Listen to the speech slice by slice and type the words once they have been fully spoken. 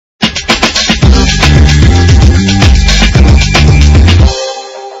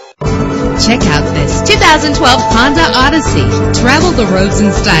Check out this 2012 Honda Odyssey. Travel the roads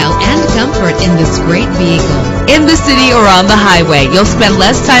in style and comfort in this great vehicle. In the city or on the highway, you'll spend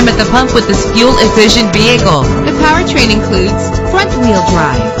less time at the pump with this fuel-efficient vehicle. The powertrain includes front-wheel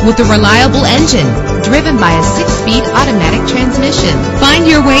drive with a reliable engine driven by a 6-speed automatic transmission. Find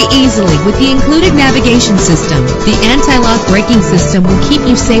your way easily with the included navigation system. The anti-lock braking system will keep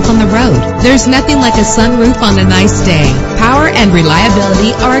you safe on the road. There's nothing like a sunroof on a nice day. Power and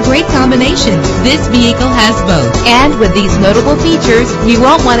reliability are a great combination. This vehicle has both. And with these notable features, you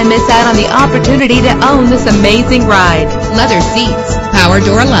won't want to miss out on the opportunity to own this amazing ride. Leather seats, power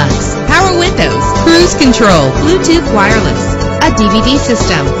door locks, power windows, cruise control, Bluetooth wireless, a DVD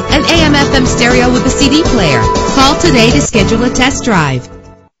system, an AM/FM stereo with a CD player. Call today to schedule a test drive.